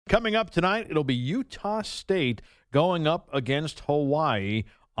Coming up tonight, it'll be Utah State going up against Hawaii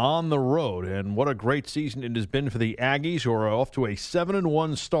on the road. And what a great season it has been for the Aggies, who are off to a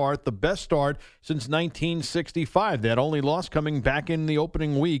 7-1 start, the best start since 1965. That only loss coming back in the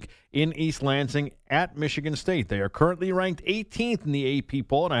opening week in East Lansing at Michigan State. They are currently ranked 18th in the AP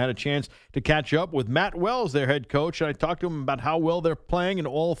poll, and I had a chance to catch up with Matt Wells, their head coach, and I talked to him about how well they're playing in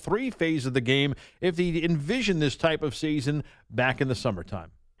all three phases of the game if they envision this type of season back in the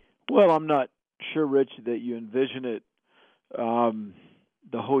summertime. Well, I'm not sure, Rich, that you envision it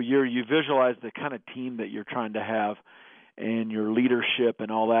the whole year. You visualize the kind of team that you're trying to have and your leadership and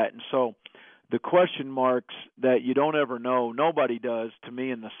all that. And so the question marks that you don't ever know, nobody does to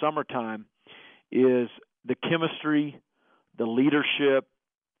me in the summertime, is the chemistry, the leadership,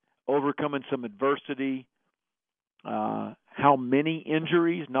 overcoming some adversity, how many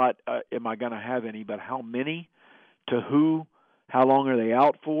injuries, not am I going to have any, but how many, to who, how long are they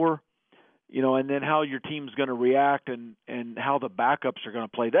out for? You know, and then how your team's going to react and how the backups are going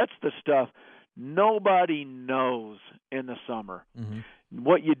to play. That's the stuff nobody knows in the summer. Mm-hmm.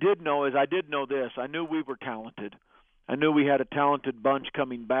 What you did know is I did know this. I knew we were talented. I knew we had a talented bunch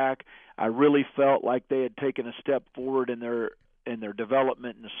coming back. I really felt like they had taken a step forward in their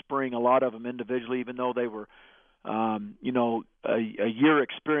development in the spring, a lot of them individually, even though they were, a year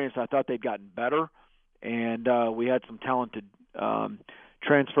experience. I thought they'd gotten better, and we had some talented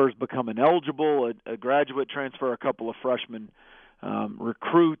transfers becoming eligible, a graduate transfer, a couple of freshman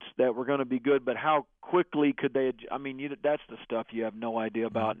recruits that were going to be good, but how quickly could they – that's the stuff you have no idea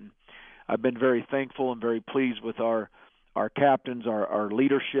about. And I've been very thankful and very pleased with our captains, our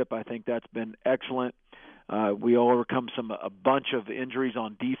leadership. I think that's been excellent. We overcome a bunch of injuries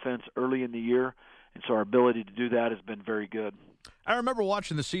on defense early in the year, and so our ability to do that has been very good. I remember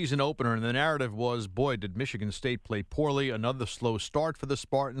watching the season opener, and the narrative was, boy, did Michigan State play poorly, another slow start for the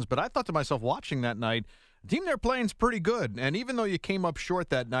Spartans. But I thought to myself, watching that night, the team they're playing is pretty good. And even though you came up short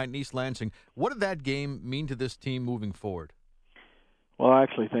that night in East Lansing, what did that game mean to this team moving forward? Well, I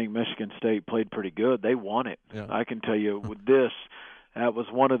actually think Michigan State played pretty good. They won it. Yeah. I can tell you with this, that was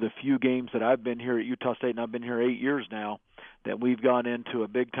one of the few games that I've been here at Utah State, and I've been here 8 years now, that we've gone into a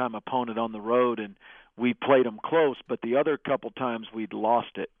big-time opponent on the road, and we played them close, but the other couple times we'd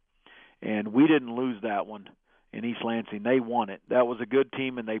lost it. And we didn't lose that one in East Lansing. They won it. That was a good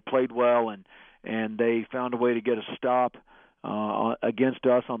team, and they played well, and they found a way to get a stop against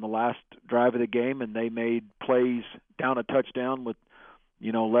us on the last drive of the game, and they made plays down a touchdown with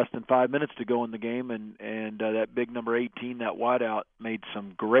less than 5 minutes to go in the game, and that big number 18, that wideout, made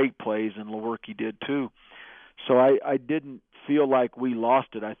some great plays, and Lewerke did too. So I didn't feel like we lost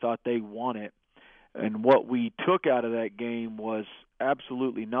it. I thought they won it. And what we took out of that game was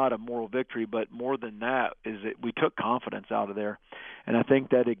absolutely not a moral victory, but more than that is that we took confidence out of there. And I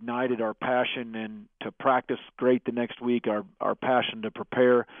think that ignited our passion and to practice great the next week, our passion to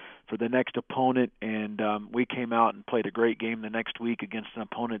prepare for the next opponent. And we came out and played a great game the next week against an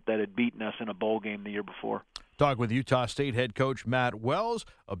opponent that had beaten us in a bowl game the year before. Talk with Utah State head coach Matt Wells.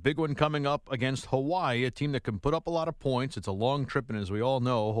 A big one coming up against Hawaii, a team that can put up a lot of points. It's a long trip, and as we all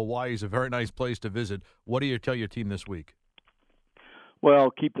know, Hawaii is a very nice place to visit. What do you tell your team this week?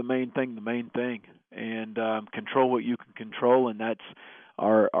 Well, keep the main thing, and control what you can control, and that's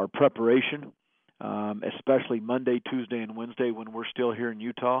our preparation, especially Monday, Tuesday, and Wednesday when we're still here in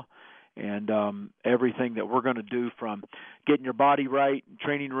Utah, and everything that we're going to do from getting your body right,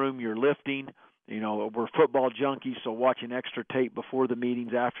 training room, your lifting. We're football junkies, so watching extra tape before the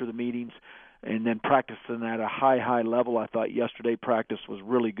meetings, after the meetings, and then practicing at a high level. I thought yesterday practice was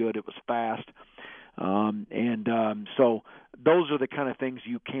really good. It was fast. So those are the kind of things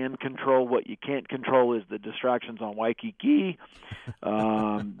you can control. What you can't control is the distractions on Waikiki,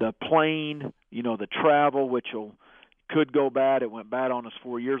 the plane, the travel, which could go bad. It went bad on us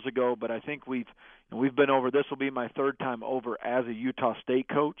 4 years ago, but I think we've been over. This will be my third time over as a Utah State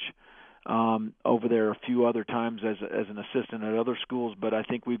coach. Over there a few other times as an assistant at other schools, but I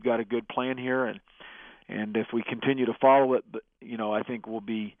think we've got a good plan here, and if we continue to follow it, I think we'll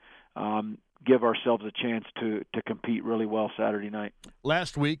be give ourselves a chance to compete really well Saturday night.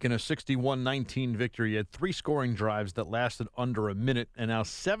 Last week in a 61-19 victory, you had 3 scoring drives that lasted under a minute, and now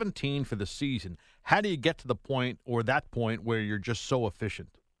 17 for the season. How do you get to the point or that point where you're just so efficient?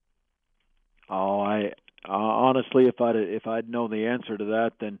 Oh, honestly, if I'd known the answer to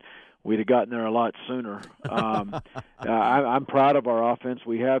that, then we'd have gotten there a lot sooner. I'm proud of our offense.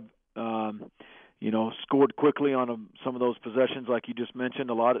 We have, scored quickly on some of those possessions, like you just mentioned.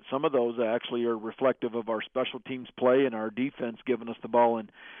 Some of those actually are reflective of our special teams play and our defense giving us the ball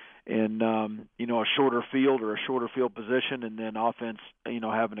a shorter field or a shorter field position, and then offense,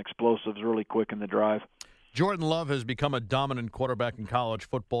 having explosives really quick in the drive. Jordan Love has become a dominant quarterback in college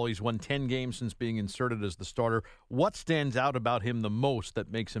football. He's won 10 games since being inserted as the starter. What stands out about him the most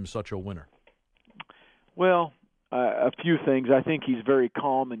that makes him such a winner? Well, a few things. I think he's very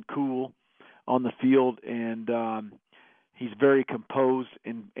calm and cool on the field, and he's very composed,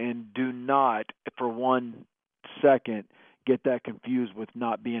 and do not for 1 second get that confused with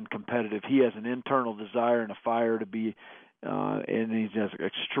not being competitive. He has an internal desire and a fire to be, and he's an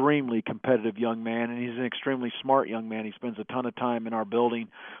extremely competitive young man, and he's an extremely smart young man. He spends a ton of time in our building,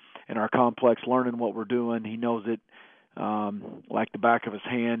 in our complex, learning what we're doing. He knows it like the back of his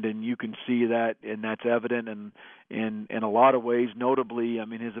hand, and you can see that, and that's evident. And in a lot of ways, notably,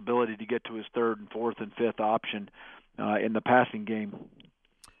 his ability to get to his third and fourth and fifth option in the passing game.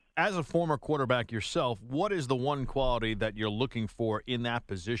 As a former quarterback yourself, what is the one quality that you're looking for in that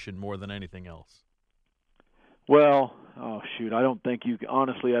position more than anything else? Well, I don't think you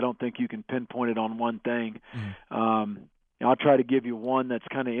can pinpoint it on one thing. Mm-hmm. I'll try to give you one that's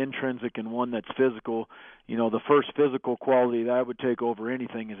kind of intrinsic and one that's physical. The first physical quality that I would take over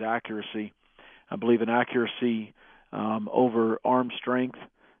anything is accuracy. I believe in accuracy over arm strength.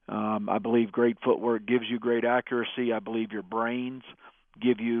 I believe great footwork gives you great accuracy. I believe your brains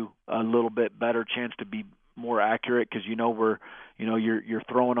give you a little bit better chance to be more accurate because where you're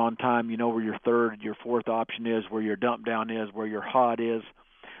throwing on time, where your third, your fourth option is, where your dump down is, where your hot is.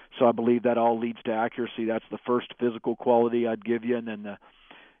 So I believe that all leads to accuracy. That's the first physical quality I'd give you. And then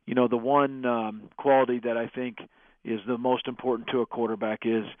the one quality that I think is the most important to a quarterback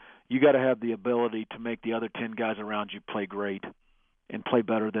is you got to have the ability to make the other 10 guys around you play great and play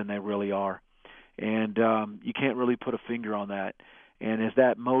better than they really are. And you can't really put a finger on that. And is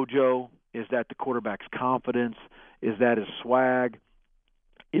that mojo? Is that the quarterback's confidence? Is that his swag?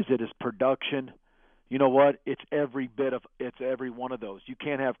 Is it his production? You know what? It's every one of those. You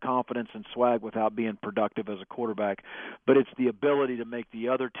can't have confidence and swag without being productive as a quarterback, but it's the ability to make the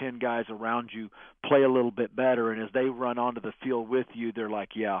other 10 guys around you play a little bit better, and as they run onto the field with you, they're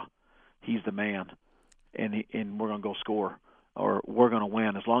like, yeah, he's the man, and we're going to go score, or we're going to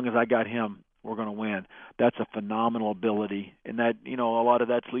win. As long as I got him, we're going to win. That's a phenomenal ability, and that, a lot of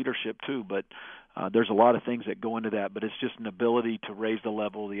that's leadership too, but there's a lot of things that go into that, but it's just an ability to raise the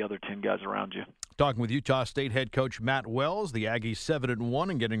level of the other 10 guys around you. Talking with Utah State head coach Matt Wells, the Aggies 7-1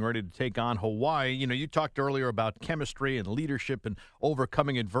 and getting ready to take on Hawaii. You talked earlier about chemistry and leadership and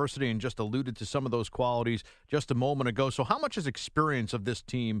overcoming adversity and just alluded to some of those qualities just a moment ago. So how much has experience of this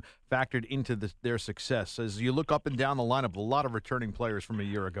team factored into their success as you look up and down the lineup, a lot of returning players from a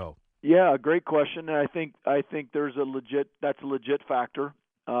year ago? Yeah, great question. I think that's a legit factor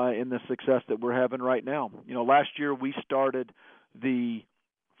in the success that we're having right now. Last year we started the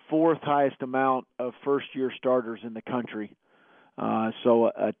fourth highest amount of first-year starters in the country, so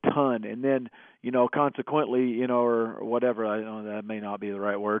a ton. And then, consequently, or whatever, I don't know, that may not be the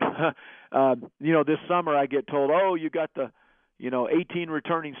right word. This summer I get told, oh, you got the 18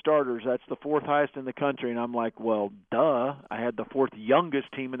 returning starters. That's the fourth highest in the country. And I'm like, well, duh. I had the fourth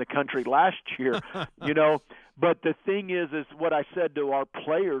youngest team in the country last year, But the thing is what I said to our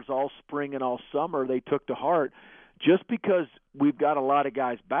players all spring and all summer, they took to heart. Just because we've got a lot of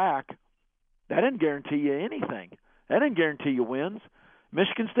guys back, that didn't guarantee you anything. That didn't guarantee you wins.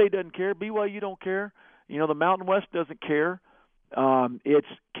 Michigan State doesn't care. BYU don't care. The Mountain West doesn't care. It's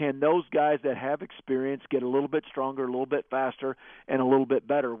can those guys that have experience get a little bit stronger, a little bit faster, and a little bit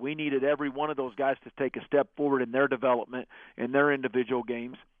better. We needed every one of those guys to take a step forward in their development, in their individual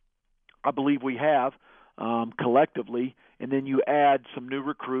games. I believe we have collectively, and then you add some new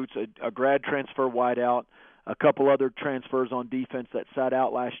recruits, a grad transfer wideout, a couple other transfers on defense that sat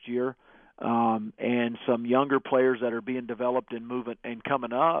out last year, and some younger players that are being developed and moving and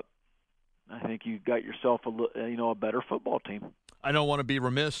coming up. I think you got yourself a better football team. I don't want to be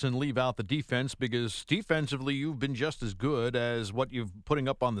remiss and leave out the defense because defensively you've been just as good as what you've putting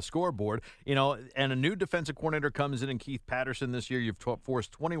up on the scoreboard. And a new defensive coordinator comes in Keith Patterson this year. You've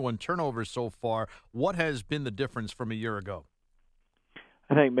forced 21 turnovers so far. What has been the difference from a year ago?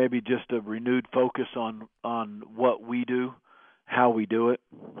 I think maybe just a renewed focus on what we do, how we do it.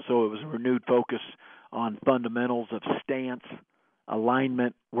 So it was a renewed focus on fundamentals of stance,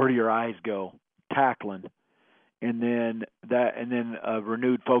 alignment, where do your eyes go, tackling, and then a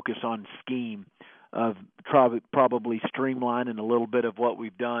renewed focus on scheme of probably streamlining a little bit of what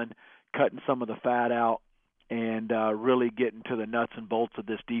we've done, cutting some of the fat out, and really getting to the nuts and bolts of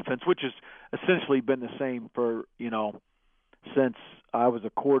this defense, which has essentially been the same for since I was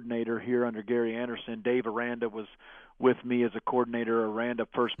a coordinator here under Gary Anderson. Dave Aranda was with me as a coordinator. Aranda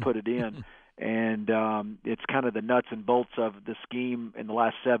first put it in. And it's kind of the nuts and bolts of the scheme in the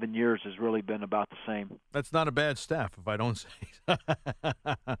last 7 years has really been about the same. That's not a bad staff, if I don't say so.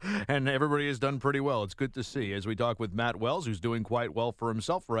 And everybody has done pretty well. It's good to see. As we talk with Matt Wells, who's doing quite well for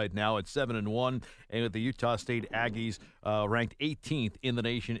himself right now at 7-1, and with the Utah State Aggies ranked 18th in the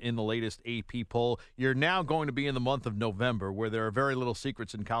nation in the latest AP poll. You're now going to be in the month of November, where there are very little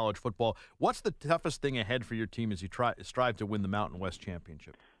secrets in college football. What's the toughest thing ahead for your team as you strive to win the Mountain West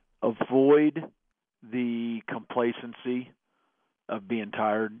Championship? Avoid the complacency of being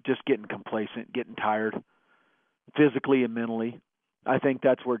tired, just getting complacent, getting tired, physically and mentally. I think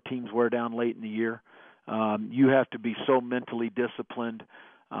that's where teams wear down late in the year. You have to be so mentally disciplined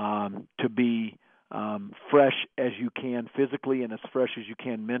to be fresh as you can physically and as fresh as you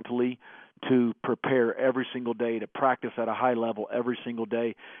can mentally to prepare every single day, to practice at a high level every single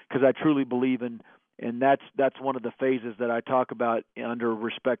day, because I truly believe in. And that's one of the phases that I talk about under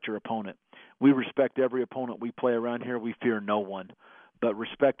respect your opponent. We respect every opponent we play around here. We fear no one. But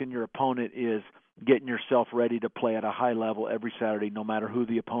respecting your opponent is getting yourself ready to play at a high level every Saturday, no matter who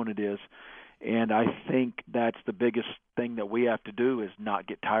the opponent is. And I think that's the biggest thing that we have to do is not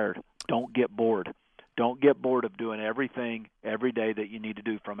get tired. Don't get bored. Don't get bored of doing everything every day that you need to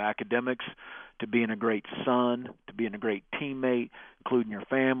do, from academics to being a great son, to being a great teammate, including your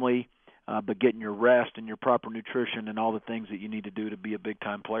family, but getting your rest and your proper nutrition and all the things that you need to do to be a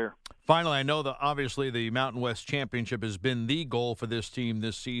big-time player. Finally, I know that obviously the Mountain West Championship has been the goal for this team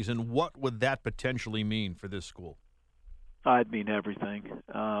this season. What would that potentially mean for this school? I'd mean everything.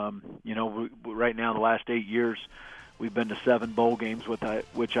 Right now, the last 8 years, we've been to 7 bowl games,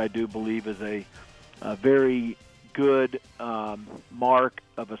 which I do believe is a very good mark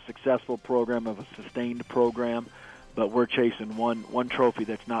of a successful program, of a sustained program. But we're chasing one trophy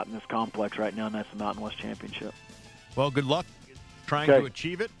that's not in this complex right now, and that's the Mountain West Championship. Well, good luck trying to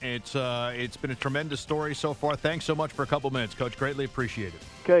achieve it. It's been a tremendous story so far. Thanks so much for a couple minutes, Coach. Greatly appreciate it.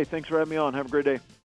 Okay, thanks for having me on. Have a great day.